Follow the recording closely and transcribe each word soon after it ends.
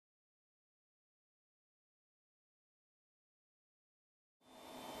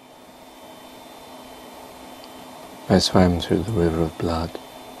I swam through the river of blood.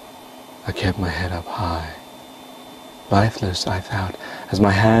 I kept my head up high. Lifeless, I thought, as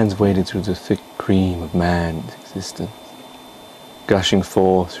my hands waded through the thick cream of man's existence. Gushing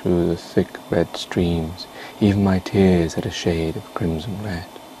forth through the thick red streams, even my tears had a shade of crimson red.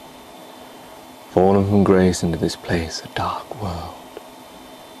 Fallen from grace into this place, a dark world,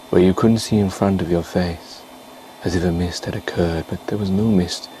 where you couldn't see in front of your face, as if a mist had occurred, but there was no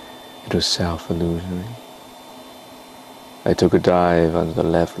mist, it was self-illusory. I took a dive under the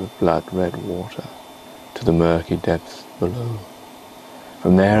level of blood-red water, to the murky depths below.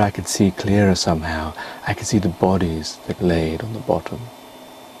 From there I could see clearer somehow. I could see the bodies that laid on the bottom,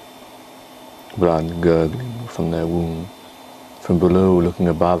 blood gurgling from their wounds. From below, looking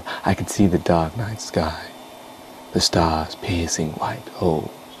above, I could see the dark night sky, the stars piercing white holes,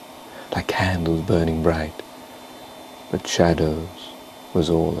 like candles burning bright, but shadows was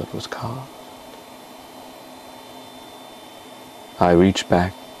all that was cast. I reached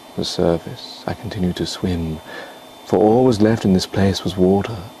back to the surface. I continued to swim, for all was left in this place was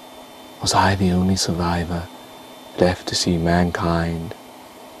water. Was I the only survivor, left to see mankind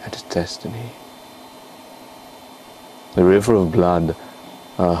at its destiny? The river of blood,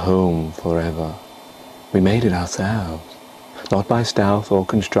 our home forever. We made it ourselves, not by stealth or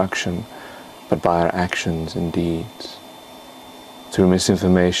construction, but by our actions and deeds. Through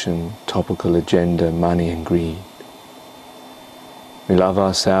misinformation, topical agenda, money and greed. We love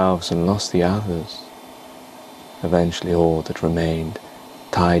ourselves and lost the others. Eventually all that remained,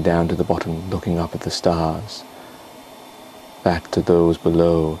 tied down to the bottom, looking up at the stars, back to those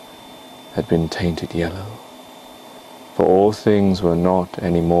below, had been tainted yellow. For all things were not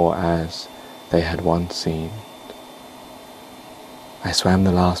any more as they had once seemed. I swam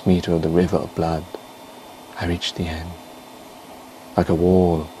the last meter of the river of blood. I reached the end, like a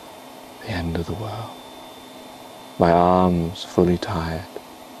wall, the end of the world. My arms fully tired,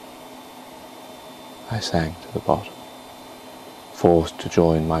 I sank to the bottom, forced to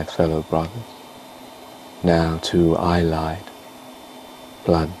join my fellow brothers. Now too I lied,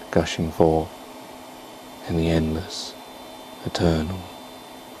 blood gushing forth in the endless, eternal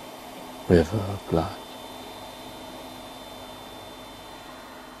river of blood.